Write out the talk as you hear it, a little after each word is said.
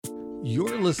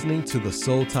You're listening to the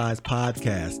Soul-Ties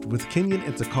Podcast with Kenyon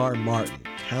and Takar Martin,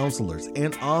 counselors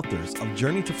and authors of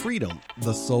Journey to Freedom,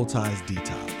 the Soul-Ties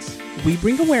Detox. We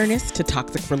bring awareness to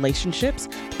toxic relationships,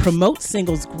 promote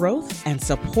singles growth, and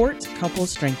support couple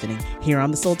strengthening. Here on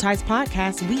the Soul-Ties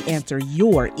Podcast, we answer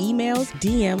your emails,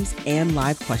 DMs, and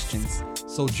live questions.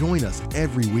 So join us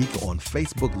every week on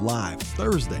Facebook Live,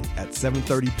 Thursday at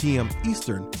 7:30 p.m.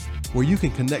 Eastern, where you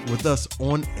can connect with us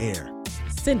on air.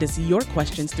 Send us your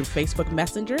questions through Facebook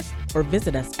Messenger or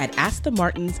visit us at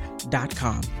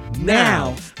askthemartins.com.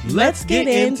 Now, let's get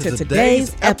into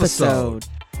today's episode.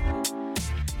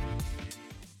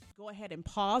 Go ahead and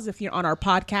pause if you're on our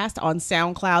podcast on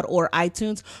SoundCloud or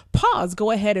iTunes. Pause,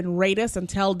 go ahead and rate us and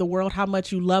tell the world how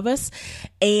much you love us,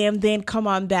 and then come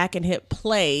on back and hit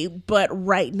play. But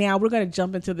right now, we're going to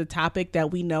jump into the topic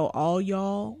that we know all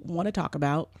y'all want to talk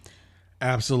about.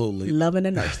 Absolutely. Loving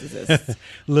a narcissist.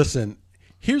 Listen.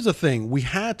 Here's the thing. We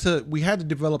had to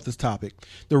develop this topic.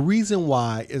 The reason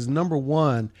why is, number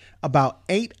one, about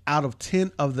 8 out of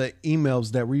 10 of the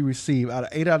emails that we receive,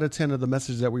 8 out of 10 of the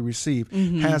messages that we receive,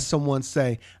 has someone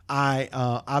say,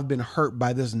 I've been hurt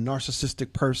by this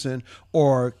narcissistic person,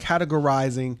 or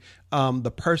categorizing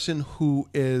the person who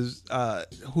is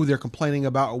who they're complaining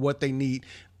about or what they need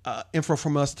info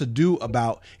from us to do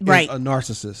about is a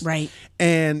narcissist. Right.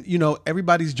 And,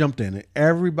 everybody's jumped in it.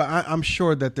 I'm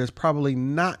sure that there's probably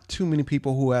not too many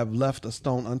people who have left a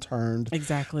stone unturned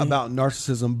about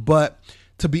narcissism. But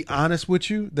to be honest with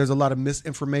you, there's a lot of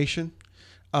misinformation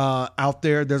out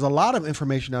there. There's a lot of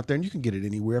information out there, and you can get it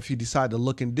anywhere if you decide to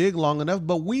look and dig long enough.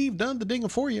 But we've done the digging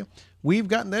for you. We've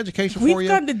gotten the education for you. We've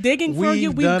done the digging for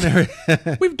you. We've done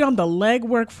the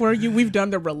legwork for you. We've done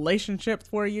the relationships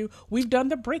for you. We've done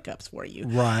the breakups for you.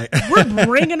 Right. We're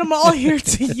bringing them all here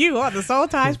to you on the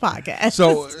Soul-Ties Podcast.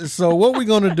 So what we're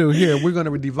going to do here, we're going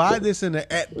to divide this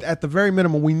into, at the very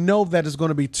minimum, we know that it's going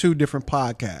to be 2 different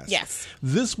podcasts. Yes.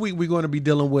 This week, we're going to be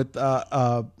dealing with,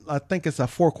 I think it's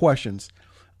 4 questions.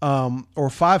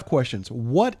 Or 5 questions.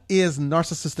 What is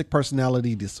narcissistic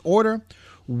personality disorder?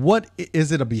 What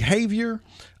is it? A behavior?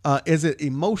 Is it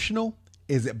emotional?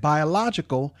 Is it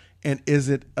biological? And is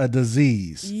it a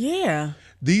disease? Yeah.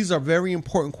 These are very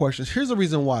important questions. Here's the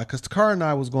reason why, because Takara and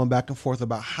I was going back and forth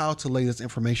about how to lay this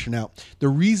information out. The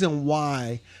reason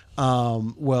why,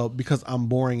 because I'm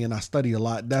boring and I study a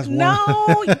lot. That's one.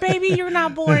 No, baby, you're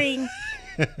not boring.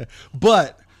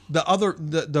 But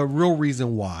the real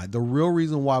reason why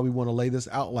we want to lay this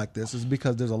out like this is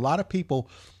because there's a lot of people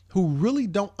who really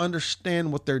don't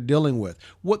understand what they're dealing with.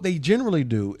 What they generally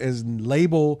do is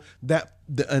label the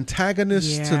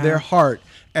antagonist to their heart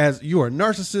as, you are a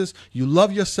narcissist, you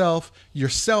love yourself, you're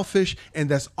selfish, and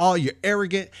that's all, you're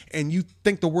arrogant, and you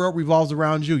think the world revolves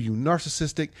around you, you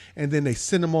narcissistic, and then they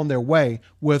send them on their way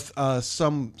with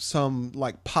some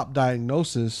like pop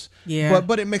diagnosis. Yeah.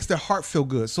 But it makes their heart feel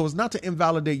good. So it's not to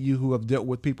invalidate you who have dealt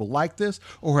with people like this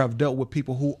or have dealt with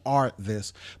people who are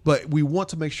this, but we want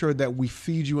to make sure that we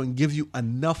feed you and give you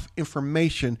enough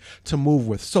information to move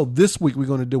with. So this week we're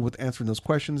going to deal with answering those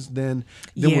questions. Then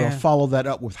we'll follow that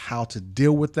up with how to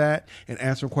deal with that and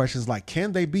answering questions like,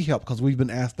 can they be helped? Because we've been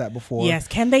asked that before. Yes.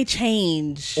 Can they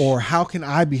change? Or how can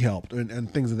I be helped?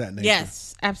 And things of that nature.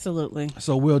 Yes, absolutely.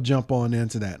 So we'll jump on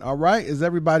into that. All right. Is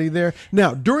everybody there?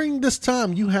 Now, during this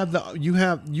time, you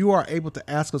are able to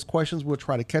ask us questions. We'll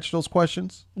try to catch those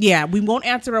questions. Yeah. We won't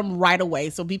answer them right away.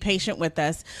 So be patient with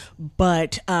us.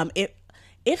 But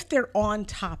if they're on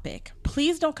topic,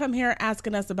 please don't come here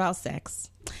asking us about sex.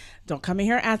 Don't come in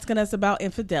here asking us about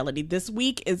infidelity. This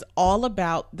week is all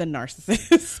about the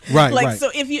narcissist. Right.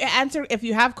 So if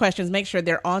you have questions, make sure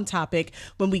they're on topic.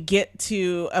 When we get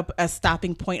to a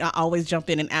stopping point, I always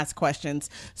jump in and ask questions.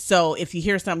 So if you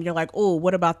hear something, you're like, oh,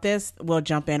 what about this? We'll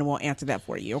jump in and we'll answer that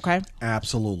for you. Okay.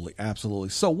 Absolutely. Absolutely.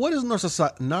 So what is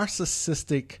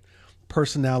narcissistic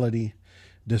personality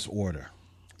disorder?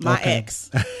 My ex.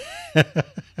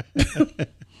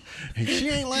 She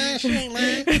ain't lying.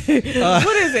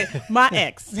 What is it? My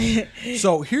ex.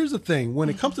 So here's the thing. When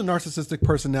it comes to narcissistic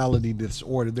personality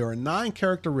disorder, there are 9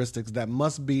 characteristics that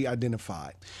must be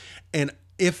identified. And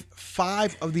if they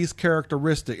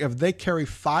carry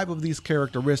 5 of these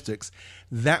characteristics,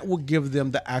 that will give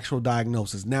them the actual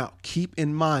diagnosis. Now, keep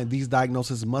in mind, these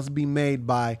diagnoses must be made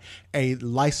by a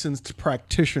licensed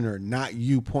practitioner, not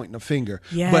you pointing a finger.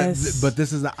 Yes. But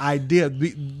this is the idea.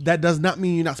 That does not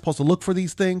mean you're not supposed to look for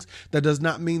these things. That does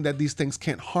not mean that these things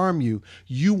can't harm you.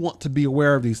 You want to be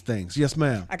aware of these things. Yes,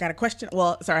 ma'am. I got a question.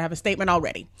 Well, sorry, I have a statement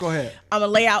already. Go ahead. I'm going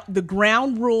to lay out the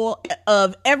ground rule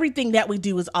of everything that we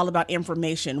do is all about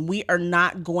information. We are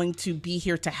not going to be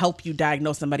here to help you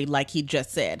diagnose somebody like he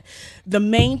just said. The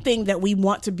main thing that we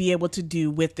want to be able to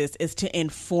do with this is to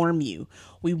inform you.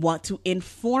 We want to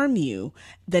inform you.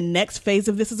 The next phase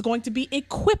of this is going to be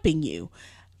equipping you.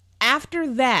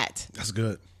 After that, that's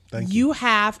good. Thank you. You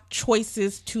have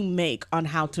choices to make on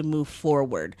how to move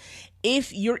forward.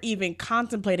 If you're even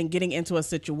contemplating getting into a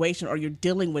situation or you're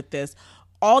dealing with this,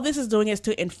 all this is doing is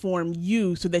to inform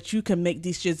you so that you can make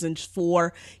decisions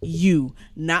for you,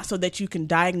 not so that you can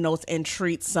diagnose and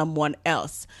treat someone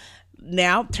else.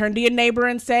 Now, turn to your neighbor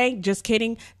and say, just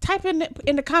kidding, type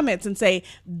in the comments and say,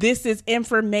 this is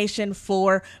information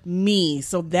for me.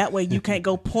 So that way you can't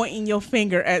go pointing your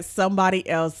finger at somebody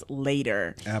else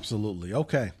later. Absolutely.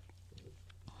 Okay.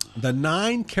 The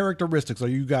 9 characteristics. Are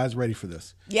you guys ready for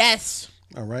this? Yes.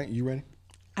 All right. You ready?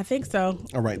 I think so.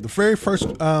 All right. The very first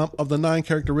of the 9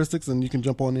 characteristics, and you can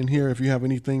jump on in here if you have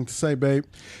anything to say, babe.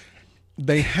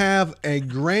 They have a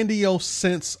grandiose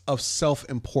sense of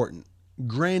self-importance.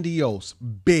 Grandiose,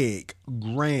 big,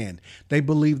 grand. They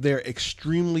believe they're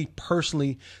extremely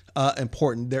personally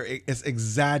important. It's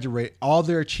exaggerated. All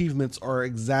their achievements are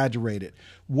exaggerated.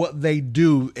 What they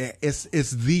do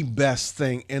is the best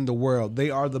thing in the world. They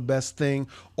are the best thing,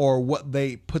 or what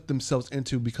they put themselves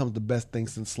into becomes the best thing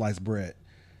since sliced bread.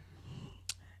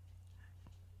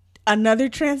 Another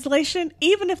translation,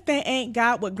 even if they ain't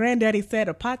got what Granddaddy said,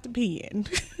 a pot to pee in.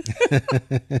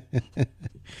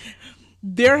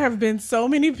 There have been so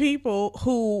many people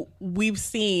who we've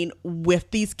seen with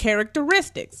these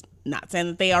characteristics. Not saying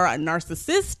that they are a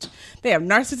narcissist. They have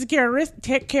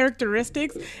narcissistic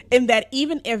characteristics, and that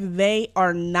even if they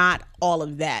are not all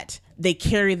of that, they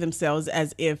carry themselves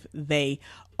as if they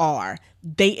are.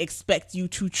 They expect you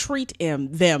to treat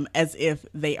them as if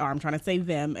they are. I'm trying to say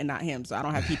them and not him, so I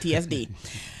don't have PTSD.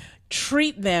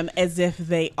 Treat them as if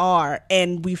they are.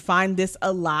 And we find this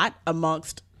a lot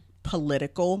amongst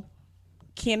political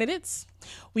candidates.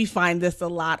 We find this a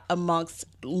lot amongst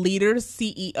leaders,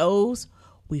 CEOs.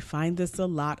 We find this a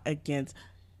lot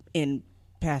in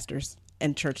pastors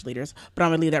and church leaders. But I'm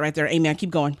going to leave that right there. Amen.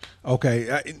 Keep going.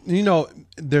 Okay.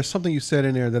 There's something you said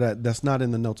in there that's not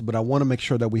in the notes, but I want to make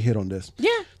sure that we hit on this. Yeah.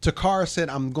 Takara said,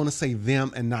 I'm going to say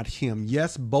them and not him.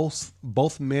 Yes,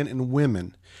 both men and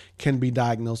women can be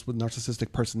diagnosed with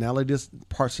narcissistic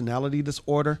personality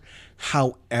disorder.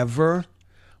 However,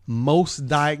 most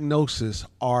diagnoses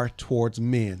are towards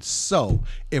men. So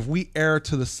if we err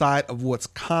to the side of what's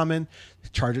common,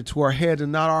 charge it to our head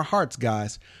and not our hearts,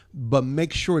 guys. But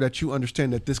make sure that you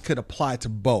understand that this could apply to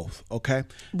both. Okay.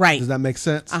 Right. Does that make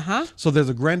sense? Uh-huh. So there's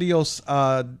a grandiose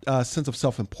sense of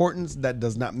self-importance. That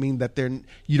does not mean that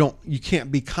you can't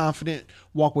be confident,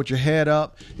 walk with your head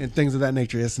up and things of that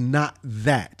nature. It's not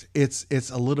that. It's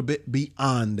a little bit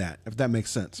beyond that, if that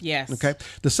makes sense. Yes. Okay.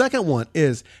 The second one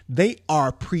is they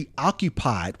are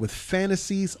preoccupied with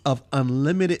fantasies of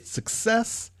unlimited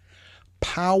success,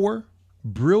 power,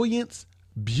 brilliance,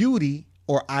 beauty,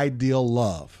 or ideal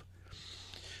love.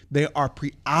 They are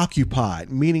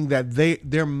preoccupied, meaning that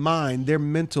their mind, their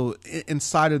mental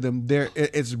inside of them,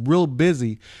 it's real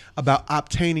busy about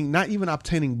not even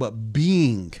obtaining, but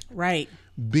being. Right.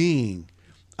 Being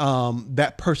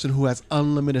that person who has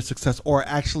unlimited success, or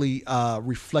actually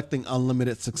reflecting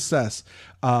unlimited success,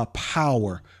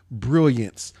 power,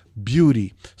 brilliance,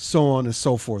 beauty, so on and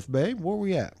so forth. Babe, where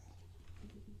we at?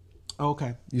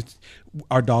 Okay.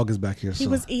 Our dog is back here. He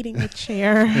was eating the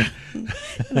chair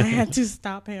and I had to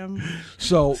stop him.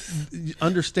 So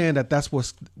understand that that's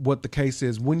what the case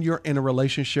is. When you're in a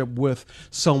relationship with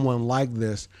someone like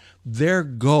this, their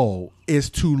goal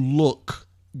is to look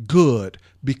good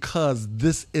because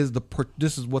this is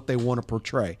what they want to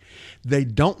portray. They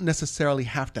don't necessarily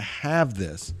have to have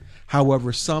this.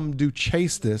 However, some do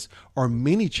chase this, or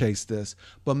many chase this,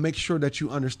 but make sure that you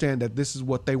understand that this is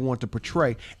what they want to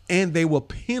portray, and they will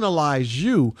penalize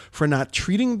you for not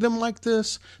treating them like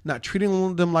this, not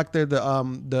treating them like they're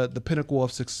the pinnacle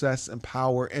of success and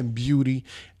power and beauty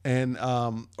and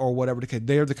or whatever the case.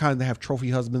 They're the kind that have trophy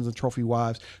husbands and trophy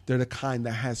wives. They're the kind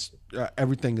that has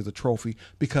everything is a trophy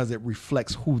because it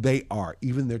reflects who they are,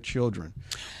 even their children.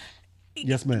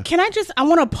 Yes, ma'am. I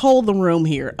want to poll the room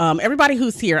here. Everybody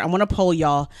who's here, I want to poll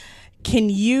y'all. Can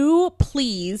you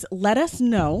please let us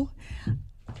know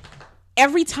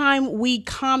every time we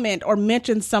comment or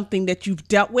mention something that you've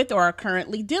dealt with or are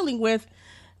currently dealing with?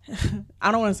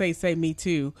 I don't want to say me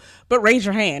too, but raise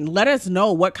your hand. Let us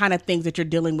know what kind of things that you're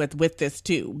dealing with this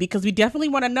too, because we definitely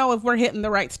want to know if we're hitting the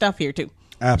right stuff here too.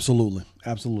 Absolutely.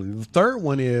 Absolutely. The third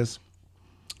one is,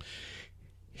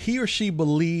 he or she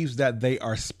believes that they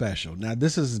are special. Now,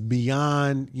 this is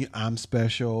beyond I'm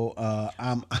special.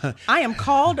 I am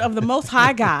called of the Most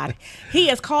High God. He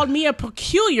has called me a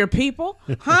peculiar people.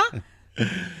 Huh?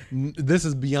 This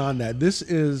is beyond that. This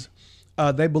is,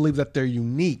 they believe that they're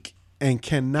unique and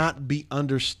cannot be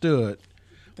understood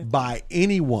by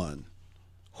anyone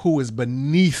who is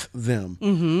beneath them.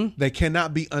 Mm-hmm. They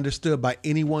cannot be understood by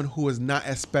anyone who is not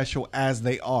as special as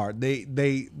they are.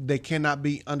 They cannot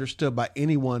be understood by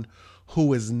anyone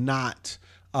who is not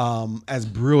as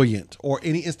brilliant, or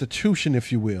any institution,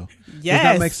 if you will. Yes.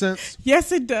 Does that make sense?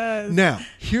 Yes, it does. Now,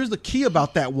 here's the key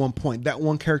about that one point, that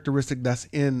one characteristic that's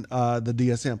in the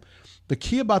DSM. The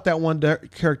key about that one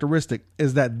characteristic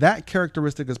is that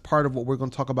characteristic is part of what we're going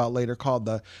to talk about later, called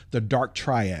the dark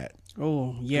triad.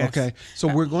 Oh, yes. Okay. So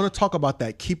we're going to talk about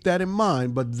that. Keep that in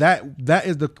mind. But that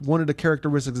is one of the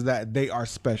characteristics, that they are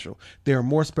special. They are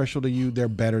more special to you. They're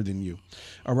better than you.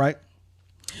 All right.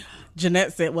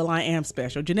 Jeanette said, well, I am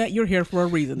special. Jeanette, you're here for a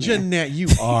reason. Jeanette, you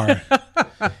are.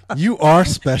 You are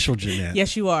special, Jeanette.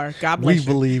 Yes, you are. God bless you. We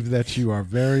believe that you are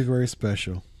very, very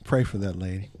special. Pray for that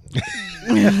lady.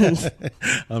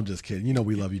 I'm just kidding. You know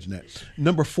we love you, Jeanette.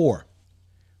 Number 4,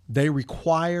 they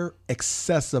require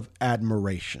excessive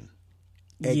admiration.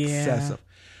 Excessive.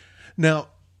 Now,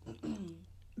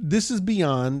 this is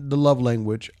beyond the love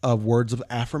language of words of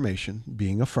affirmation,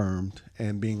 being affirmed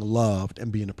and being loved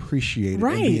and being appreciated,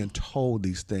 and being told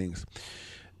these things.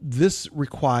 This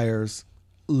requires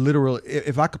literal,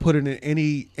 if I could put it in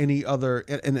any other,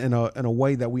 in a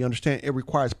way that we understand, it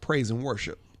requires praise and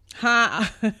worship.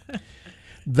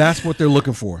 That's what they're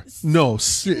looking for. No,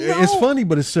 it's funny,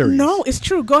 but it's serious. No, it's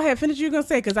true. Go ahead. Finish what you're going to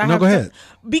say. Go ahead.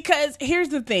 Because here's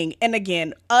the thing. And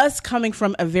again, us coming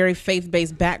from a very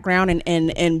faith-based background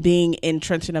and being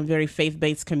entrenched in a very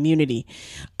faith-based community,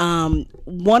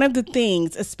 one of the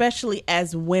things, especially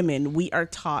as women, we are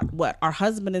taught what? Our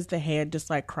husband is the head,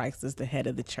 just like Christ is the head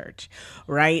of the church,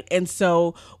 right? And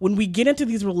so when we get into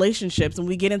these relationships and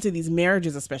we get into these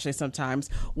marriages, especially sometimes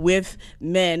with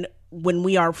men, when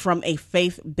we are from a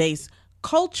faith-based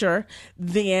culture,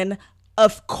 then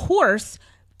of course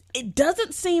it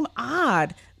doesn't seem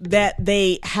odd that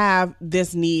they have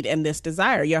this need and this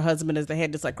desire. Your husband is the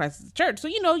head, just like Christ is the church. So,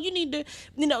 you need to,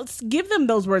 give them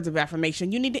those words of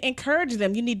affirmation. You need to encourage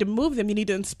them. You need to move them. You need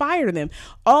to inspire them.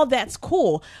 All that's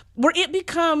cool. Where it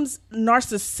becomes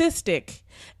narcissistic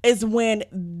is when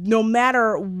no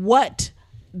matter what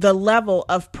the level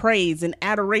of praise and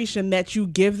adoration that you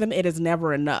give them, it is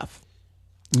never enough.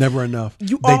 Never enough.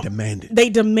 They demand it. They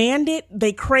demand it.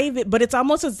 They crave it. But it's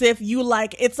almost as if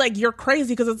it's like you're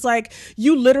crazy, because it's like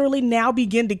you literally now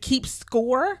begin to keep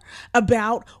score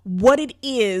about what it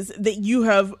is that you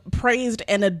have praised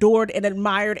and adored and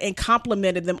admired and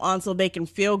complimented them on, so they can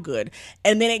feel good.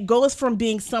 And then it goes from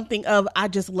being something of, I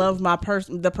just love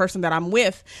the person that I'm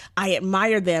with. I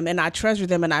admire them and I treasure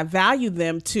them and I value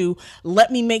them, to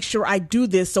let me make sure I do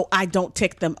this so I don't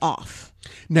tick them off.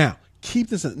 Now, keep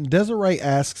this in. Desiree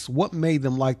asks, what made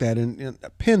them like that? And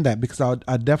pin that, because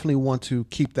I definitely want to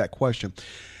keep that question.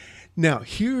 Now,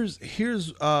 here's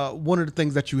one of the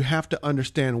things that you have to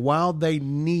understand. While they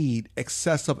need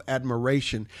excessive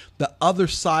admiration, the other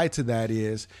side to that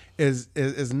is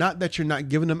not that you're not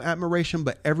giving them admiration,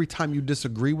 but every time you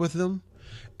disagree with them,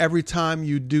 every time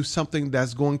you do something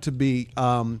that's going to be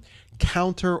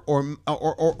counter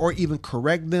or even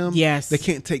correct them. Yes. They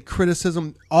can't take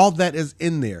criticism. All that is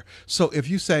in there. So if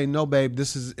you say, no, babe,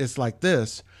 it's like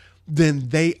this, then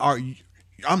they are, you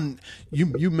don't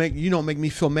make me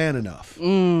feel man enough.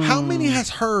 How many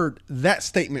has heard that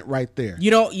statement right there?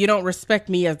 You don't respect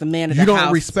me as the man of the house. You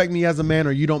don't respect me as a man,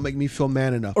 or you don't make me feel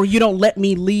man enough. Or you don't let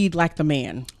me lead like the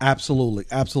man. Absolutely.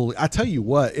 Absolutely. I tell you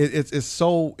what, it's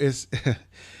so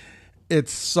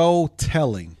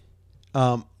telling.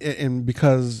 And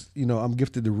because, I'm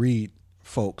gifted to read,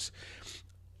 folks,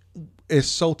 it's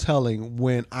so telling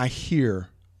when I hear,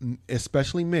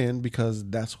 especially men, because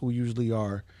that's who usually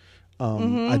are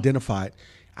identified.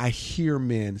 I hear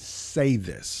men say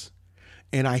this,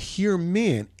 and I hear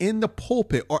men in the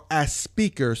pulpit or as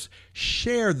speakers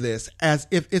share this as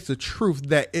if it's a truth,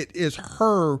 that it is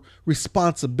her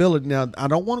responsibility. Now, I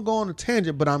don't want to go on a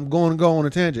tangent, but I'm going to go on a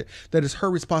tangent. That it's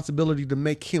her responsibility to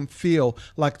make him feel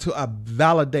like, to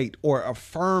validate or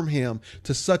affirm him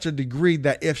to such a degree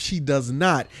that if she does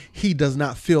not, he does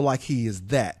not feel like he is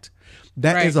that.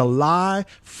 That is a lie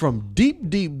from deep,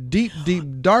 deep, deep, deep,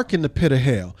 dark in the pit of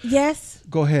hell. Yes.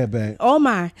 Go ahead, babe. Oh,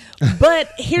 my.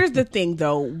 But here's the thing,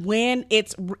 though, when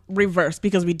it's reversed,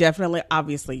 because we definitely,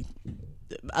 obviously,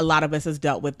 a lot of us has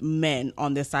dealt with men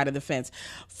on this side of the fence.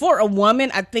 For a woman,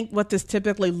 I think what this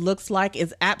typically looks like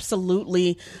is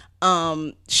absolutely,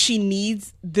 she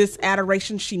needs this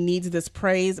adoration. She needs this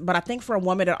praise. But I think for a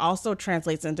woman, it also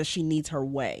translates into she needs her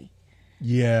way.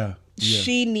 Yeah.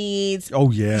 She needs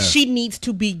she needs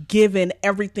to be given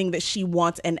everything that she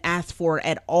wants and asks for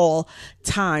at all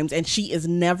times, and she is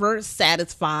never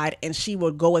satisfied, and she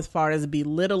will go as far as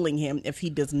belittling him if he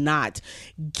does not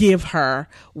give her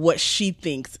what she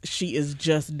thinks she is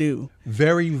just due.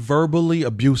 Very verbally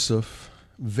abusive,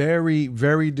 very,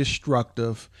 very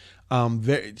destructive. Women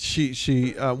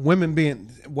being,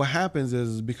 what happens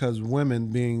is because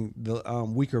women being the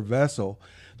weaker vessel,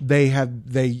 women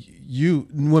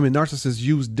narcissists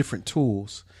use different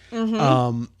tools.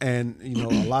 And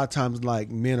a lot of times, like,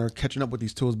 men are catching up with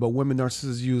these tools, but women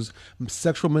narcissists use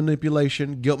sexual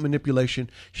manipulation, guilt manipulation,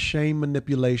 shame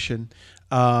manipulation.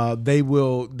 They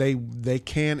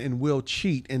can and will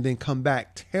cheat and then come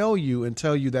back, tell you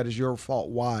that is your fault.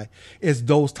 Why? It's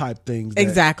those type things.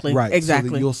 Exactly. Right. Exactly.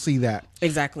 So that you'll see that.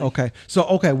 Exactly. Okay.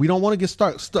 So, we don't want to get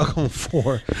stuck on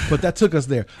 4, but that took us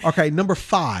there. Okay. Number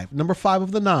 5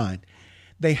 of the 9.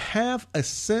 They have a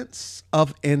sense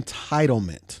of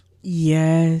entitlement.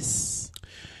 Yes.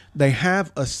 They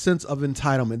have a sense of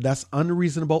entitlement. That's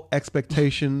unreasonable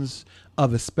expectations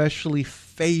of especially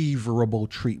favorable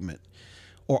treatment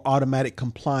or automatic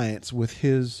compliance with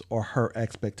his or her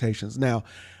expectations. Now,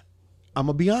 I'm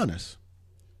going to be honest.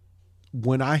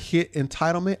 When I hit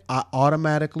entitlement, I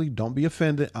automatically, don't be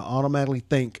offended, I automatically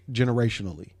think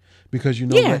generationally. Because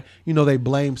they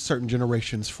blame certain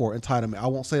generations for entitlement. I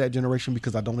won't say that generation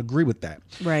because I don't agree with that.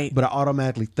 Right. But I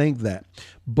automatically think that.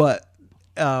 But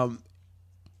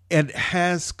it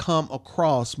has come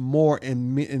across more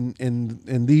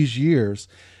in these years,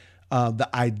 the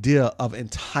idea of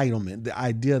entitlement, the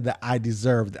idea that I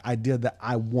deserve, the idea that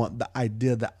I want, the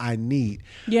idea that I need.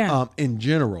 Yeah. In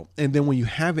general. And then when you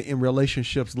have it in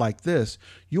relationships like this,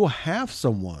 you'll have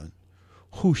someone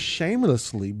who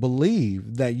shamelessly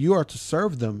believe that you are to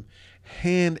serve them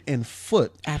hand and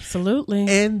foot. Absolutely.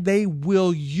 And they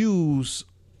will use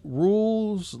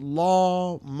rules,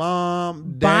 law,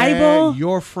 mom, dad, Bible,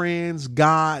 your friends,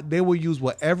 God. They will use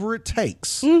whatever it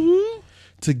takes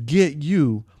to get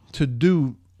you to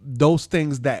do those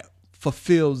things that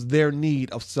fulfills their need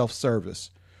of self-service.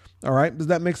 All right. Does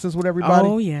that make sense with everybody?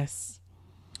 Oh, yes.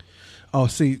 Oh,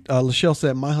 see, Lachelle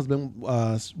said, my husband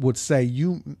would say,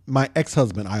 my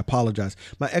ex-husband, I apologize.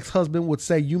 My ex-husband would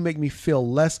say, you make me feel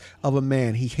less of a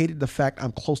man. He hated the fact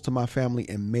I'm close to my family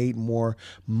and made more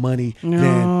money than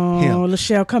him.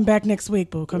 Lachelle, come back next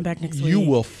week, boo. Come back next week. You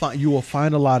will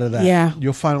find a lot of that. Yeah.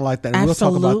 You'll find a lot of that. And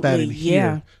Absolutely. we'll talk about that in here.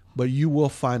 Yeah. But you will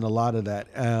find a lot of that.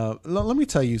 Let me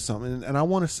tell you something. And I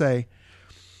want to say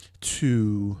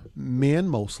to men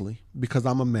mostly, because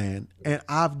I'm a man and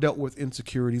I've dealt with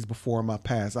insecurities before in my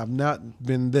past. I've not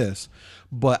been this,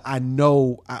 but I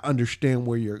understand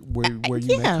where you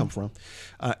may come from.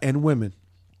 And women,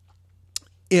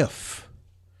 if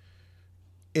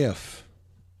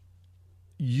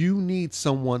you need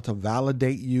someone to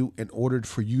validate you in order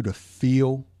for you to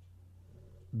feel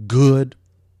good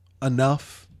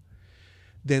enough,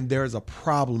 then there's a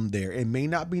problem there. It may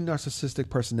not be narcissistic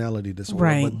personality disorder,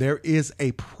 right, but there is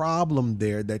a problem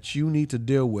there that you need to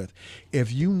deal with.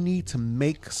 If you need to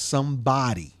make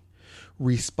somebody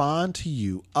respond to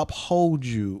you, uphold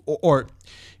you, or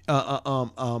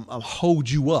hold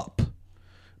you up,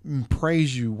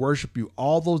 praise you, worship you,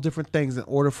 all those different things in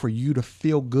order for you to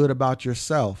feel good about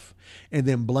yourself, and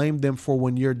then blame them for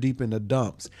when you're deep in the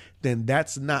dumps, then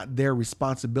that's not their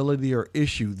responsibility or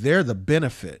issue. They're the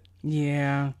benefit.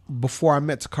 Yeah. Before I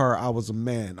met Takara, I was a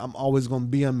man. I'm always going to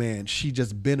be a man. She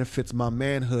just benefits my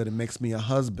manhood and makes me a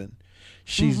husband.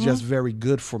 She's just very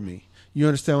good for me. You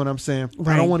understand what I'm saying?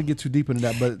 Right. I don't want to get too deep into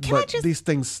that, but these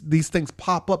things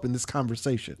pop up in this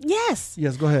conversation. Yes.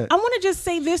 Yes, go ahead. I want to just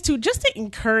say this too, just to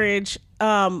encourage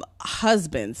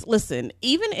husbands. Listen,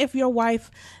 even if your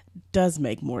wife does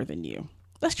make more than you,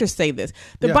 let's just say this.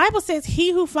 The Bible says,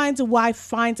 he who finds a wife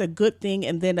finds a good thing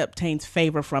and then obtains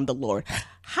favor from the Lord.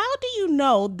 How do you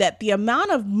know that the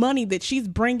amount of money that she's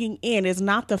bringing in is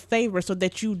not the favor, so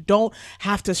that you don't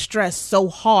have to stress so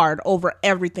hard over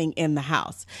everything in the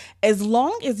house? As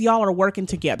long as y'all are working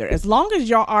together, as long as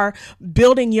y'all are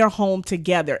building your home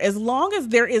together, as long as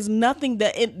there is nothing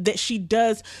that she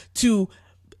does to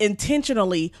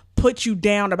intentionally put you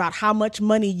down about how much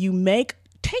money you make,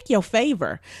 take your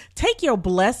favor, take your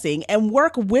blessing, and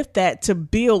work with that to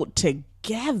build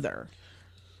together.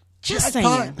 Just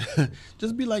saying.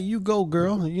 Just be like, you go,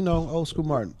 girl. You know, old school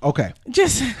Martin. Okay. I'm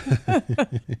just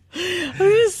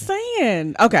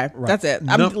saying. Okay, right. That's it.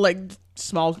 I'm like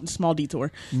small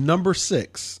detour. Number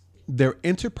 6, they're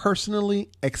interpersonally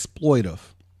exploitive.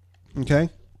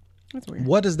 Okay. That's weird.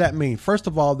 What does that mean? First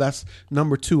of all, that's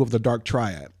number 2 of the dark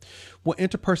triad. What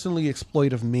interpersonally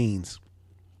exploitive means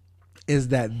is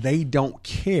that they don't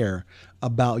care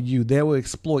about you. They will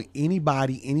exploit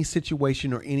anybody, any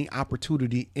situation, or any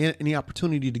opportunity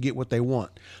to get what they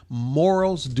want.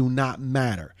 Morals do not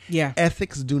matter. Yeah.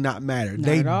 Ethics do not matter. Not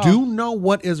They at all. do know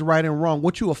what is right and wrong.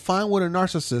 What you will find with a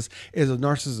narcissist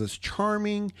is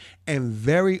charming and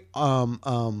very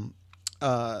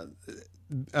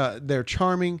they're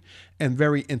charming and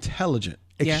very intelligent.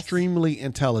 Yes. Extremely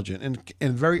intelligent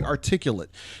and very articulate.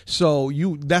 So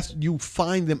you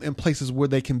find them in places where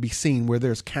they can be seen, where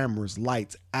there's cameras,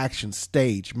 lights, action,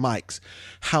 stage, mics.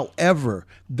 However,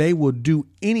 they will do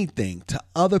anything to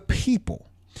other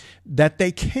people that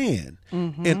they can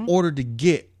in order to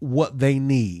get what they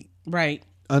need. Right.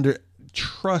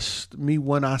 Trust me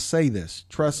when I say this.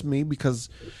 Trust me, because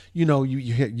we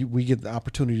get the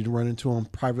opportunity to run into them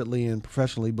privately and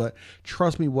professionally. But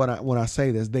trust me when I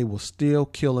say this, they will still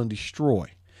kill and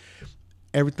destroy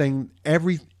everything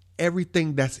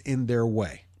that's in their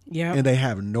way. Yeah, and they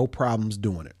have no problems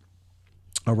doing it.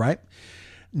 All right.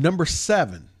 Number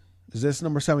 7. Is this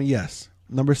number 7? Yes.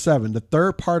 Number 7. The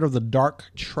third part of the dark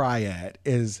triad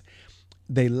is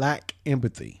they lack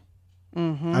empathy.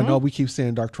 I know we keep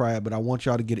saying dark triad, but I want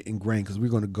y'all to get it ingrained because we're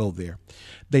going to go there.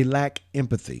 They lack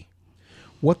empathy.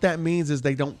 What that means is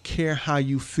they don't care how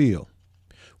you feel.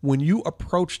 When you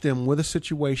approach them with a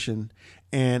situation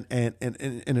and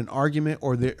an argument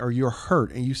or you're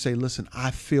hurt and you say, listen,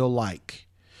 I feel like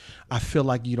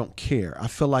you don't care. I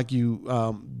feel like you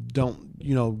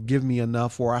don't, give me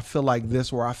enough, or I feel like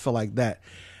this, or I feel like that.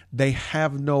 They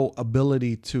have no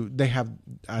ability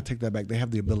I take that back. They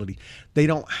have the ability. They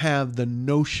don't have the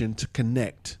notion to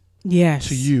connect to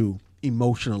you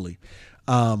emotionally.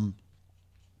 Not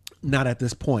at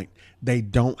this point. They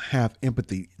don't have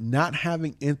empathy. Not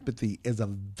having empathy is a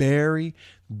very,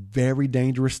 very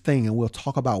dangerous thing. And we'll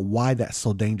talk about why that's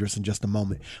so dangerous in just a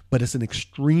moment. But it's an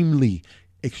extremely,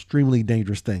 extremely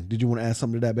dangerous thing. Did you want to add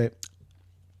something to that, babe?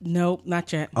 Nope,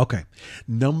 not yet. Okay.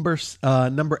 Number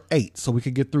 8, so we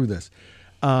can get through this.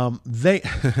 They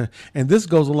and this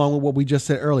goes along with what we just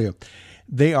said earlier.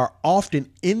 They are often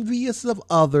envious of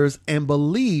others and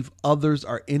believe others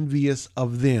are envious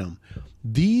of them.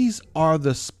 These are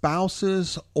the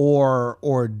spouses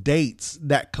or dates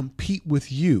that compete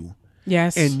with you.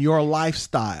 Yes. And your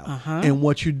lifestyle and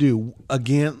what you do.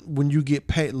 Again, when you get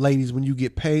paid, ladies, when you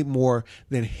get paid more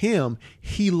than him,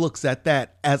 he looks at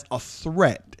that as a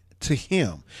threat to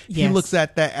him. Yes. He looks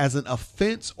at that as an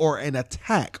offense or an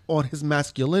attack on his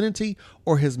masculinity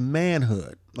or his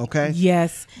manhood. Okay.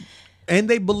 Yes. And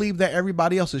they believe that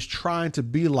everybody else is trying to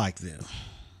be like them.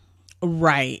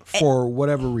 Right. For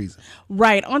whatever reason.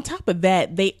 Right. On top of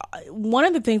that, one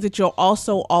of the things that you'll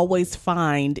also always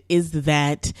find is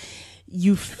that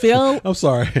you feel... I'm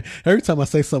sorry. Every time I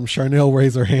say something, Charnel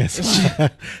raise her hands.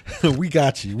 We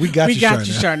got you. We got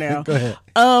you, Charnel. Go ahead.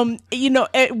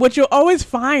 What you'll always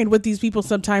find with these people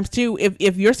sometimes too,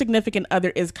 if your significant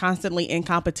other is constantly in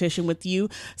competition with you,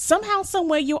 somehow, some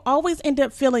way, you'll always end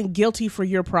up feeling guilty for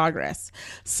your progress.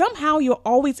 Somehow you'll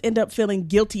always end up feeling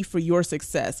guilty for your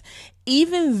success.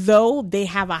 Even though they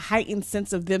have a heightened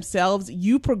sense of themselves,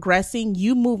 you progressing,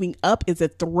 you moving up is a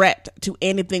threat to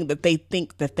anything that they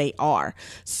think that they are.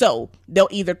 So they'll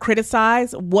either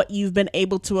criticize what you've been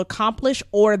able to accomplish,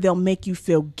 or they'll make you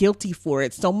feel guilty for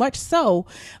it. So much so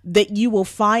that you will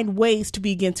find ways to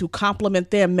begin to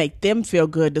compliment them, make them feel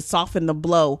good, to soften the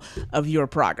blow of your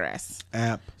progress.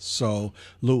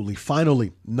 Absolutely.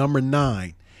 Finally, number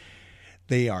 9,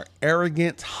 they are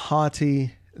arrogant,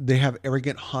 haughty. They have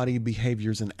arrogant, haughty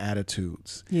behaviors and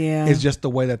attitudes. Yeah. It's just the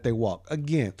way that they walk.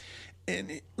 Again,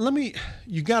 and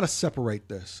you got to separate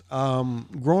this.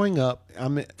 Growing up,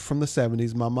 I'm from the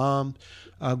 70s. My mom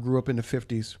grew up in the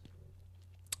 50s.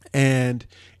 And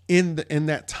in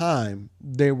that time,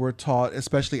 they were taught,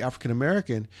 especially African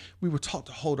American, we were taught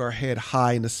to hold our head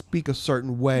high and to speak a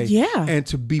certain way. Yeah. And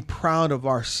to be proud of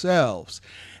ourselves.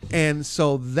 And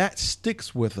so that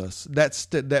sticks with us.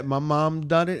 That my mom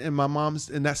done it, and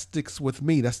and that sticks with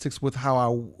me. That sticks with how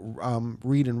I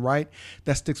read and write.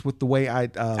 That sticks with the way I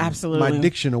Absolutely. my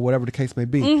diction, or whatever the case may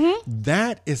be.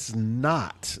 That is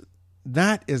not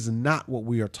what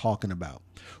we are talking about.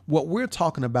 What we're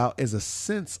talking about is a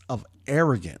sense of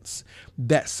arrogance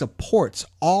that supports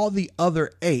all the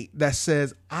other 8, that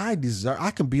says, I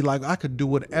could do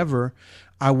whatever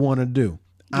I want to do.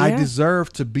 Yeah. I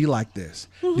deserve to be like this.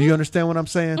 Do you understand what I'm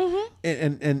saying?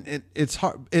 And it's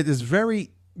hard. It is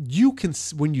very,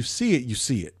 when you see it, you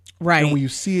see it. Right. And when you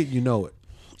see it, you know it.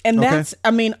 And that's,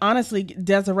 honestly,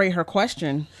 Desiree, her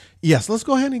question. Yes. Let's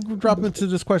go ahead and drop into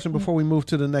this question before we move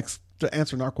to the next to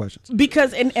answering our questions.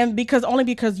 Because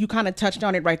because you kind of touched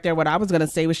on it right there. What I was going to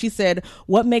say was, she said,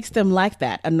 what makes them like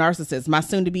that? A narcissist. My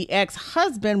soon-to-be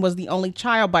ex-husband was the only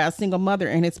child by a single mother,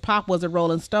 and his pop was a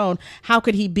Rolling Stone. How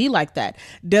could he be like that?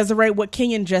 Desiree, what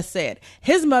Kenyon just said,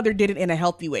 his mother did it in a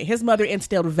healthy way. His mother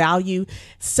instilled value,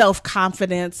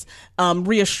 self-confidence,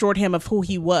 reassured him of who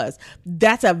he was.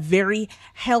 That's a very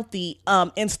healthy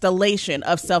installation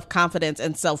of self-confidence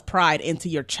and self-pride into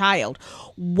your child.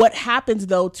 What happens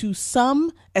though to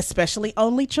some, especially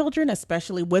only children,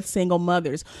 especially with single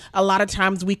mothers, a lot of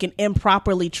times we can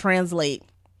improperly translate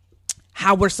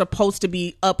how we're supposed to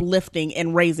be uplifting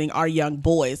and raising our young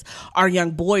boys. Our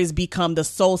young boys become the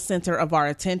sole center of our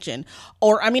attention.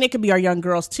 Or, I mean, it could be our young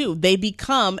girls too. They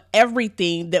become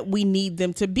everything that we need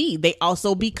them to be. They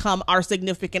also become our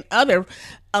significant other,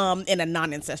 in a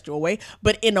non-ancestral way,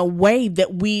 but in a way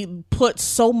that we put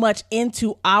so much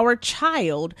into our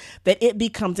child that it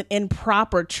becomes an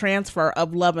improper transfer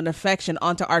of love and affection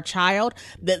onto our child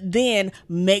that then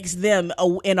makes them,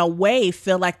 in a way,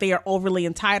 feel like they are overly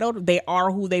entitled. They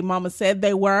are who they mama said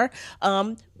they were.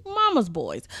 Mama's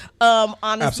boys,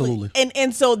 honestly. Absolutely.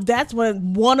 And so that's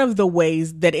one of the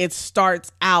ways that it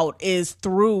starts out is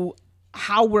through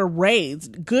how we're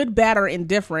raised, good, bad, or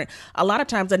indifferent. A lot of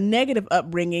times a negative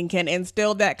upbringing can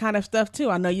instill that kind of stuff too.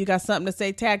 I know you got something to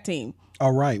say, tag team.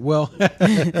 All right. Well,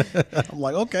 I'm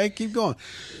like, okay, keep going.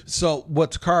 So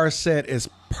what Takara said is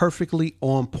perfectly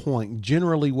on point.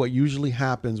 Generally, what usually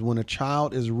happens when a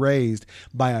child is raised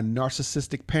by a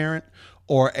narcissistic parent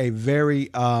or a very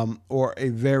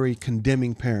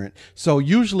condemning parent. So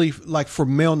usually, like for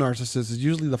male narcissists,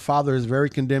 usually the father is very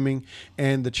condemning,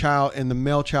 and the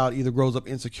male child either grows up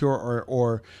insecure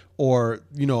or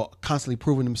constantly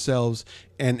proving themselves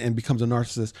and becomes a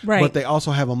narcissist. Right. But they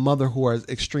also have a mother who is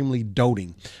extremely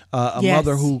doting, Yes.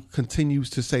 mother who continues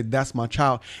to say, "That's my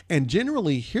child." And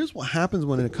generally, here's what happens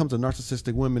when it comes to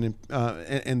narcissistic women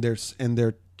and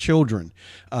their children,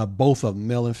 both of them,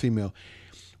 male and female.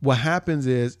 What happens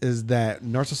is that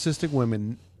narcissistic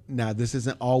women, now this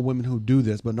isn't all women who do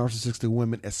this, but narcissistic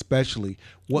women especially,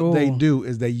 what they do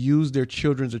is they use their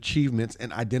children's achievements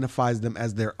and identifies them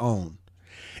as their own.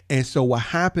 And so what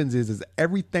happens is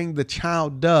everything the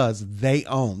child does, they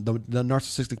own, the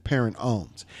narcissistic parent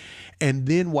owns. And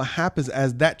then what happens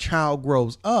as that child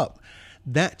grows up,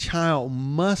 that child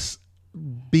must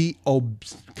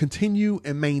continue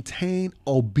and maintain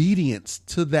obedience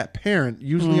to that parent,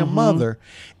 usually a mother.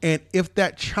 And if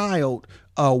that child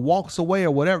walks away or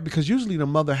whatever, because usually the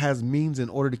mother has means in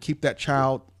order to keep that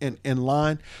child in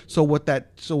line. So what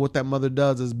that mother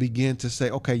does is begin to say,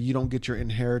 okay, you don't get your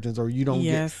inheritance, or you don't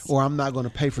get, or I'm not going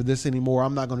to pay for this anymore.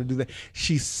 I'm not going to do that.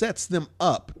 She sets them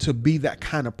up to be that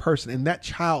kind of person. And that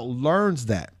child learns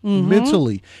that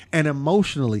mentally and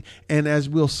emotionally. And as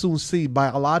we'll soon see,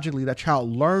 biologically, that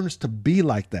child learns to be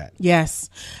like that. Yes.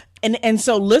 And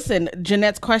so listen,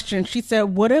 Jeanette's question, she said,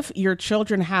 what if your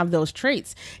children have those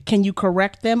traits? Can you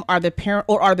correct them? Are the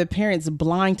parents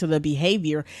blind to the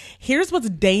behavior? Here's what's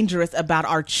dangerous about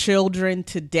our children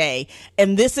today.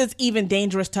 And this is even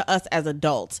dangerous to us as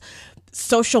adults.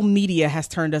 Social media has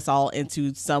turned us all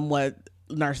into somewhat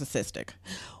narcissistic.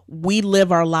 We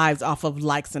live our lives off of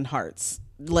likes and hearts.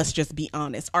 Let's just be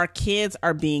honest. Our kids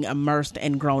are being immersed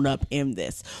and grown up in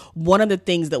this. One of the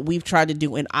things that we've tried to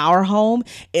do in our home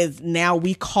is now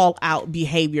we call out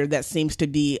behavior that seems to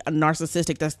be a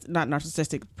narcissistic. That's not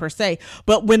narcissistic per se,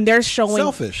 but when they're showing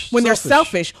they're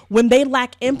selfish, when they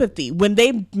lack empathy, when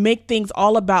they make things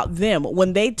all about them,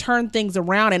 when they turn things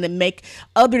around and make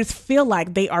others feel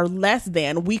like they are less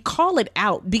than, we call it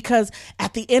out, because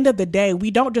at the end of the day,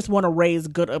 we don't just want to raise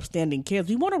good, upstanding kids.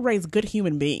 We want to raise good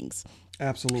human beings.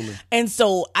 Absolutely. And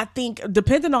so I think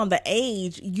depending on the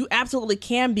age, you absolutely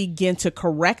can begin to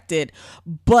correct it.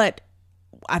 But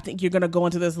I think you're going to go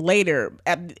into this later.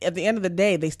 At the end of the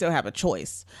day, they still have a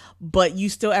choice. But you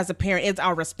still, as a parent, it's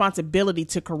our responsibility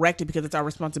to correct it, because it's our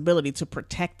responsibility to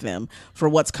protect them for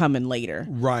what's coming later.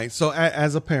 Right. So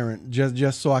as a parent,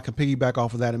 just so I can piggyback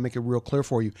off of that and make it real clear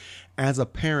for you, as a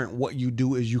parent, what you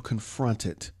do is you confront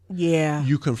it. Yeah.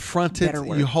 You confront it.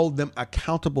 You hold them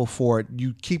accountable for it.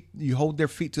 You hold their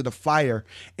feet to the fire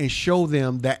and show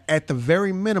them that at the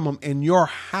very minimum in your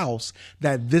house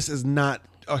that this is not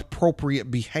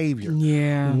appropriate behavior.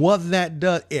 Yeah. What that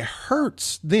does, it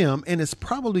hurts them, and it's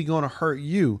probably going to hurt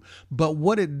you. But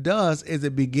what it does is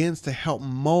it begins to help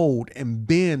mold and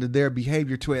bend their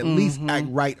behavior to at least act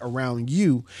right around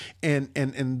you and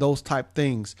those type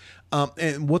things.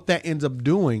 And what that ends up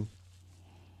doing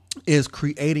is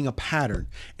creating a pattern.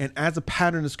 And as a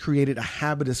pattern is created, a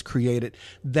habit is created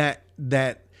that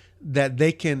that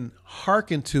they can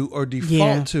hearken to or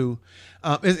default to.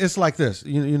 It's like this,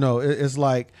 it's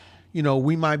like,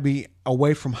 we might be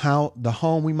away from the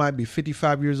home. We might be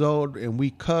 55 years old and we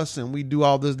cuss and we do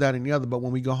all this, that, and the other. But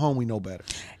when we go home, we know better.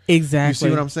 Exactly. You see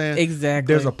what I'm saying?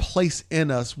 Exactly. There's a place in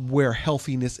us where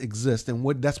healthiness exists,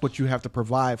 and that's what you have to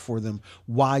provide for them.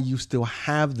 Why you still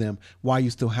have them? Why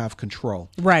you still have control?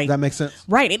 Right. Does that make sense?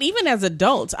 Right. And even as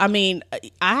adults, I mean,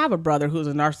 I have a brother who's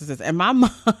a narcissist, and my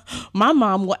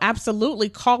mom will absolutely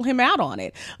call him out on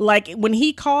it. Like when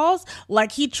he calls,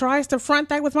 like he tries to front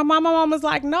that with my mom. My mom is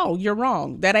like, "No, you're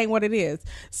wrong. That ain't what it is."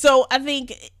 So I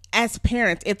think, as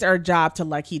parents, it's our job to,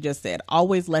 like he just said,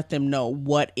 always let them know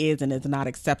what is and is not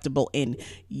acceptable in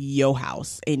your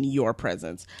house, in your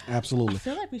presence. Absolutely. I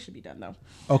feel like we should be done though.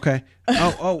 Okay.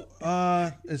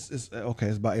 It's okay.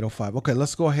 It's about 8:05. Okay,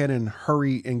 let's go ahead and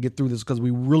hurry and get through this because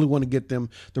we really want to get them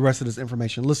the rest of this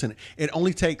information. Listen, it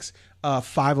only takes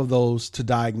 5 of those to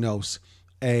diagnose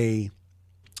a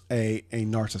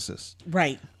narcissist.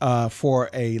 Right. For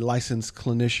a licensed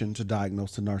clinician to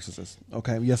diagnose a narcissist.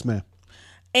 Okay. Yes, ma'am.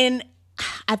 And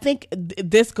I think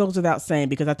this goes without saying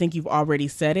because I think you've already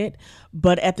said it,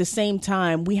 but at the same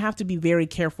time, we have to be very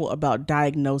careful about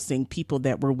diagnosing people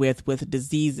that we're with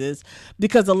diseases,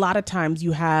 because a lot of times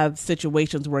you have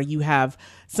situations where you have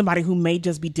somebody who may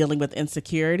just be dealing with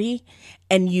insecurity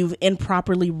and you've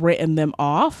improperly written them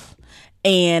off,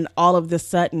 and all of a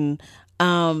sudden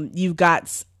you've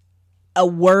got a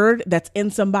word that's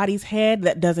in somebody's head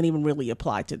that doesn't even really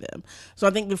apply to them. So I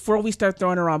think before we start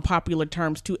throwing around popular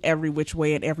terms to every which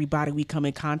way and everybody we come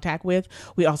in contact with,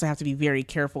 we also have to be very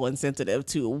careful and sensitive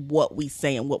to what we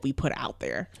say and what we put out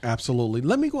there. Absolutely.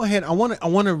 Let me go ahead. I want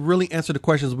to really answer the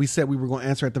questions we said we were going to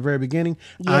answer at the very beginning.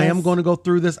 Yes. I am going to go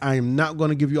through this. I am not going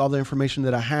to give you all the information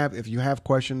that I have. If you have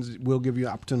questions, we'll give you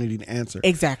an opportunity to answer.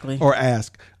 Exactly. Or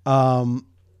ask.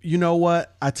 You know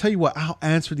what? I tell you what, I'll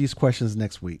answer these questions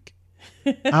next week.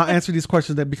 I'll answer these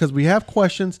questions because we have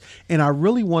questions, and I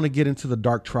really want to get into the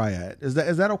dark triad. Is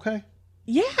that okay?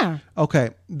 Yeah.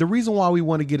 Okay. The reason why we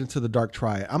want to get into the dark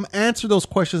triad, I'm gonna answer those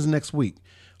questions next week.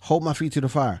 Hold my feet to the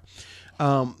fire.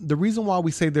 The reason why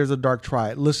we say there's a dark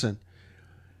triad, listen,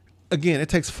 again, it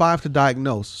takes 5 to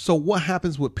diagnose. So what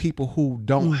happens with people who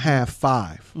don't have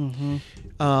 5?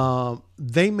 Mm-hmm.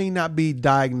 They may not be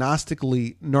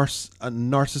diagnostically a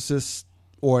narcissist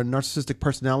or a narcissistic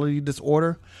personality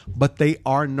disorder, but they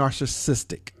are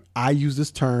narcissistic. I use this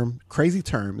term, crazy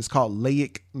term. It's called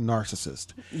laic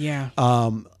narcissist. Yeah.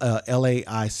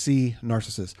 LAIC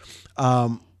narcissist.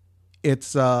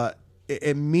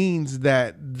 It means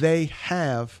that they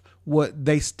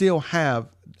still have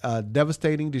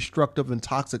devastating, destructive, and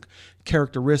toxic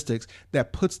characteristics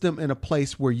that puts them in a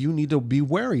place where you need to be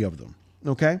wary of them.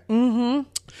 Okay. Mm-hmm.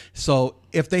 So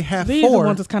if they have these 4, are the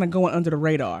ones that's kind of going under the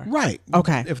radar, right?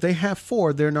 Okay. If they have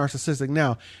 4, they're narcissistic.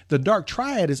 Now, the dark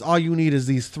triad is all you need is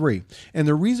these 3, and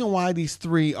the reason why these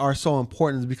 3 are so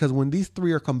important is because when these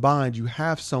 3 are combined, you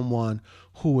have someone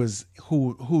who's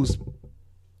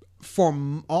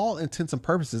for all intents and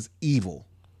purposes evil.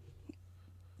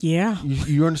 Yeah.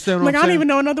 You understand what I'm saying? I don't even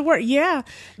know another word. Yeah,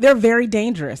 they're very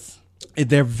dangerous.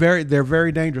 They're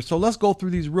very dangerous. So let's go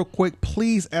through these real quick.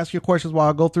 Please ask your questions while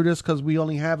I go through this because we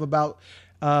only have about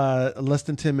less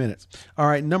than 10 minutes. All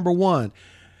right. Number 1,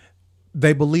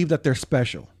 they believe that they're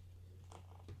special.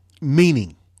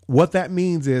 Meaning, what that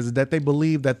means is that they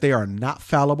believe that they are not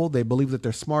fallible. They believe that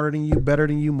they're smarter than you, better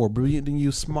than you, more brilliant than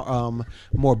you,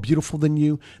 more beautiful than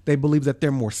you. They believe that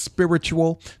they're more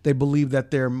spiritual. They believe that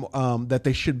that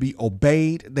they should be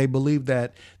obeyed. They believe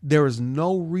that there is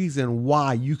no reason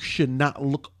why you should not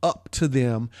look up to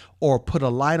them or put a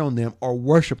light on them or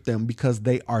worship them because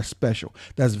they are special.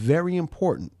 That's very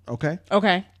important. Okay.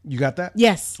 Okay. You got that?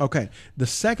 Yes. Okay. The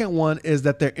second one is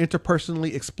that they're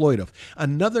interpersonally exploitive.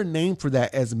 Another name for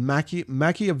that is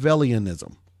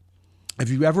Machiavellianism. Have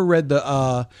you ever read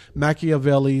the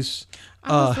Machiavelli's?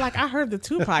 I was I heard the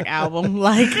Tupac album.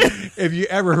 If you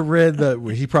ever read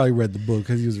he probably read the book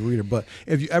because he was a reader. But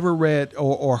if you ever read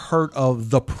or heard of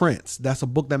The Prince, that's a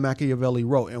book that Machiavelli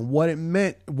wrote. And what it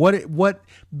meant, what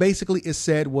basically it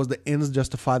said was the ends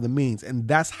justify the means. And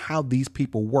that's how these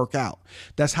people work out.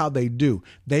 That's how they do.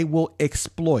 They will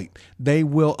exploit. They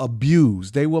will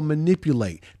abuse. They will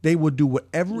manipulate. They will do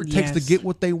whatever it takes to get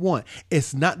what they want.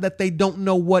 It's not that they don't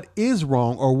know what is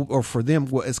wrong or for them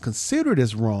what is considered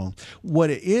as wrong. What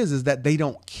it is that they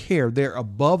don't care. They're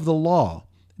above the law.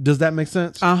 Does that make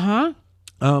sense? Uh-huh.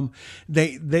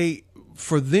 They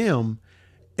for them,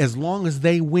 as long as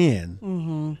they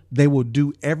win, they will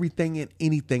do everything and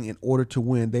anything in order to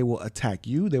win. They will attack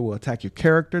you. They will attack your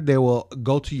character. They will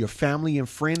go to your family and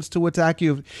friends to attack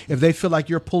you. If they feel like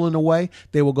you're pulling away,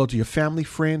 they will go to your family,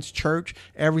 friends, church,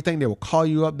 everything. They will call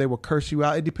you up. They will curse you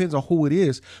out. It depends on who it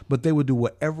is, but they will do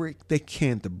whatever they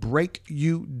can to break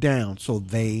you down so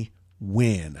they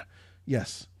win.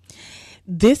 Yes.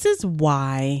 This is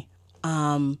why,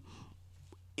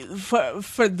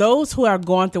 for those who are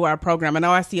going through our program, I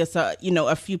know I see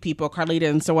a few people, Carlita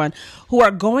and so on, who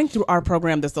are going through our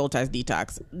program, the Soul-Ties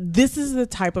Detox. This is the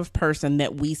type of person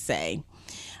that we say,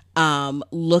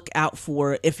 look out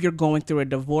for if you're going through a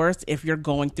divorce, if you're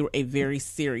going through a very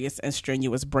serious and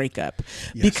strenuous breakup.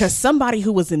 Yes. Because somebody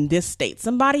who was in this state,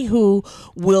 somebody who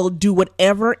will do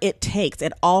whatever it takes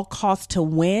at all costs to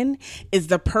win, is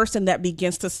the person that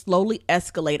begins to slowly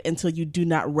escalate until you do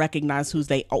not recognize who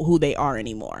they are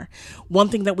anymore. One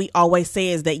thing that we always say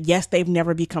is that, yes, they've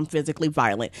never become physically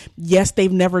violent. Yes,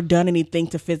 they've never done anything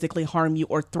to physically harm you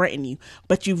or threaten you,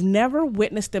 but you've never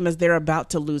witnessed them as they're about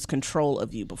to lose control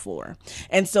of you before.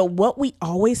 And so what we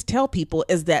always tell people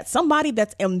is that somebody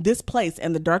that's in this place,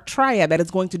 in the dark triad, that is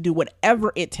going to do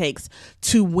whatever it takes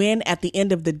to win at the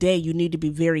end of the day, you need to be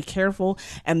very careful.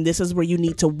 And this is where you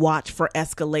need to watch for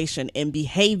escalation in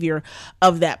behavior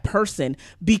of that person,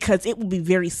 because it will be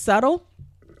very subtle.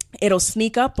 It'll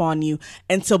sneak up on you.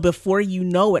 And so before you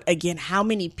know it, again, how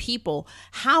many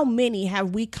have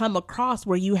we come across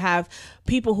where you have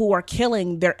people who are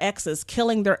killing their exes,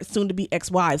 killing their soon to be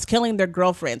ex-wives, killing their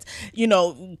girlfriends,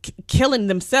 killing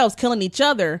themselves, killing each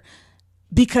other,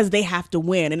 because they have to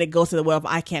win. And it goes to the, well, if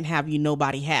I can't have you,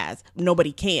 nobody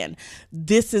can.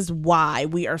 This is why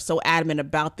we are so adamant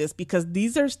about this, because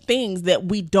these are things that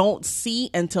we don't see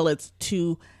until it's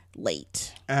too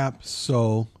late.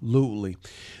 Absolutely.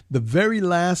 The very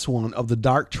last one of the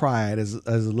dark triad is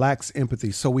lacks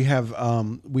empathy. So we have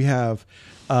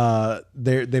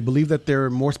they believe that they're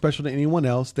more special than anyone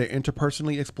else. They're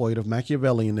interpersonally exploitive,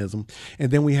 Machiavellianism, and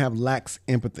then we have lacks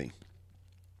empathy.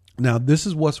 Now, this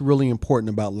is what's really important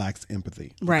about lacks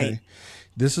empathy. Okay? Right.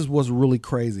 This is what's really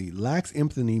crazy. Lacks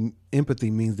empathy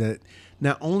means that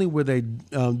not only will they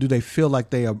do they feel like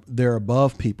they're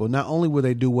above people, not only will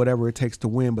they do whatever it takes to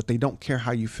win, but they don't care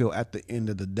how you feel at the end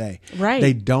of the day. Right.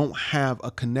 They don't have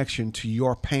a connection to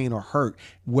your pain or hurt,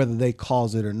 whether they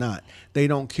cause it or not. They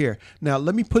don't care. Now,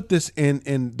 let me put this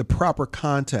in the proper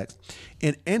context.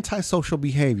 In antisocial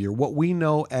behavior, what we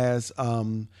know as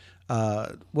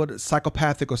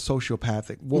psychopathic or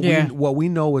sociopathic. What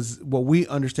we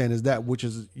understand is that which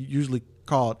is usually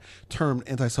termed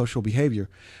antisocial behavior.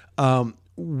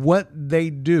 What they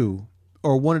do,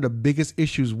 or one of the biggest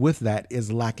issues with that,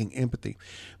 is lacking empathy,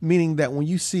 meaning that when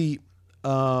you've seen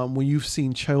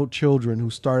children who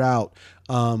start out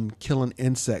killing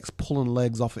insects, pulling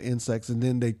legs off of insects, and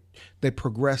then they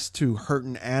progress to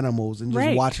hurting animals and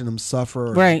just watching them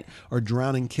suffer, or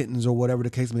drowning kittens, or whatever the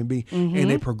case may be, and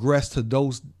they progress to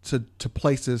those to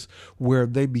places where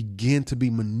they begin to be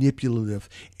manipulative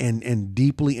and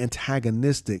deeply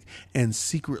antagonistic and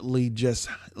secretly just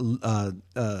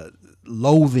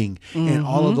loathing and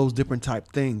all of those different type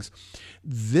things.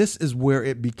 This is where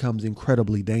it becomes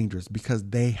incredibly dangerous, because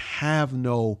they have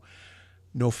no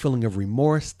feeling of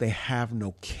remorse. They have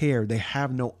no care. They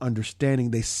have no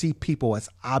understanding. They see people as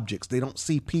objects. They don't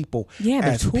see people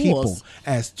as tools. People,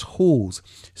 as tools.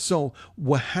 So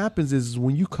what happens is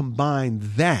when you combine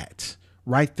that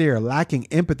right there, lacking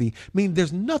empathy,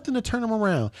 there's nothing to turn them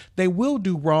around. They will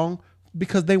do wrong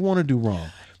because they want to do wrong.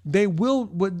 They will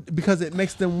because it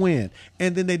makes them win,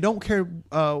 and then they don't care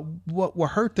what will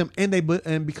hurt them,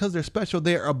 and because they're special,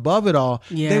 they're above it all.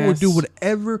 Yes. They will do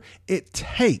whatever it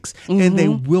takes, and they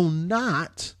will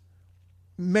not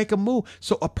make a move.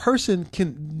 So a person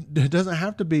doesn't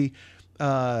have to be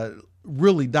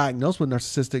really diagnosed with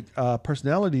narcissistic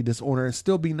personality disorder and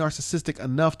still be narcissistic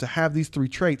enough to have these three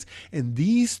traits. And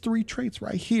these three traits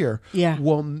right here,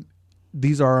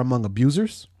 these are among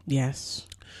abusers. Yes.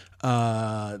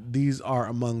 These are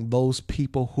among those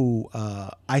people who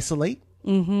isolate.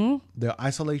 They'll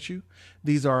isolate you.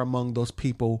 These are among those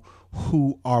people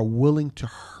who are willing to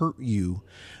hurt you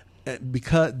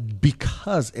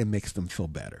because it makes them feel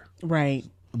better. Right.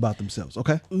 About themselves.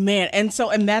 Okay. Man. And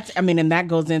that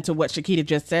goes into what Shakita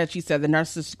just said. She said the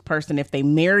narcissistic person, if they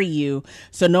marry you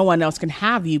so no one else can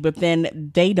have you, but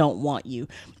then they don't want you.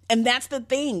 And that's the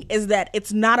thing, is that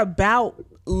it's not about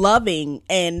loving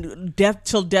and death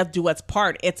till death do us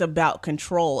part. It's about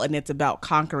control, and it's about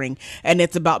conquering, and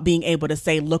it's about being able to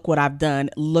say, look what I've done,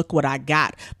 look what I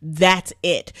got. That's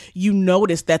it. You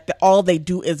notice that all they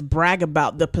do is brag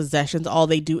about the possessions. All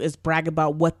they do is brag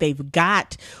about what they've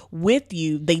got with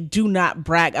you. They do not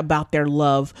brag about their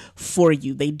love for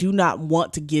you. They do not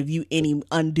want to give you any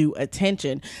undue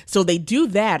attention. So they do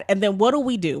that. And then what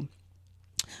do?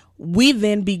 We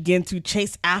then begin to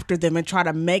chase after them and try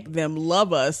to make them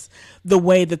love us the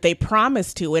way that they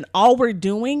promised to. And all we're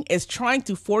doing is trying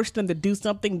to force them to do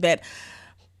something that,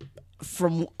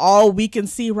 from all we can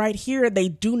see right here, they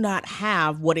do not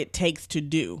have what it takes to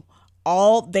do.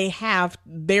 All they have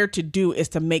there to do is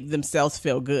to make themselves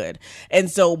feel good.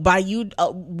 And so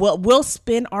we'll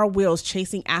spin our wheels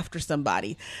chasing after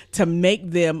somebody to make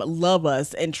them love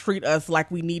us and treat us like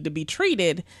we need to be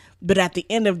treated. But at the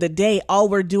end of the day, all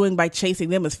we're doing by chasing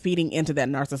them is feeding into that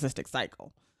narcissistic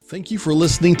cycle. Thank you for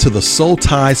listening to the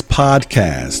Soul-Ties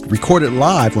podcast, recorded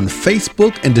live on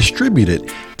Facebook and distributed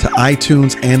to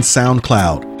iTunes and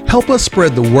SoundCloud. Help us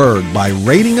spread the word by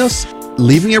rating us,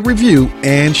 leaving a review,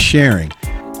 and sharing.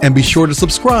 And be sure to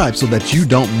subscribe so that you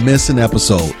don't miss an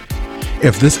episode.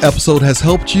 If this episode has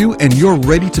helped you and you're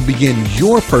ready to begin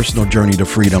your personal journey to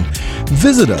freedom,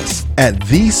 visit us at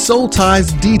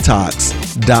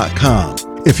thesoultiesdetox.com.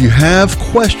 If you have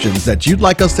questions that you'd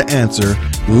like us to answer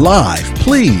live,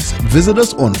 please visit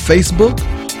us on Facebook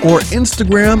or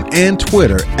Instagram and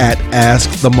Twitter at Ask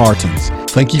the Martins.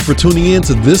 Thank you for tuning in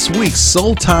to this week's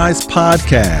Soul-Ties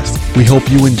podcast. We hope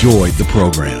you enjoyed the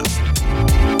program.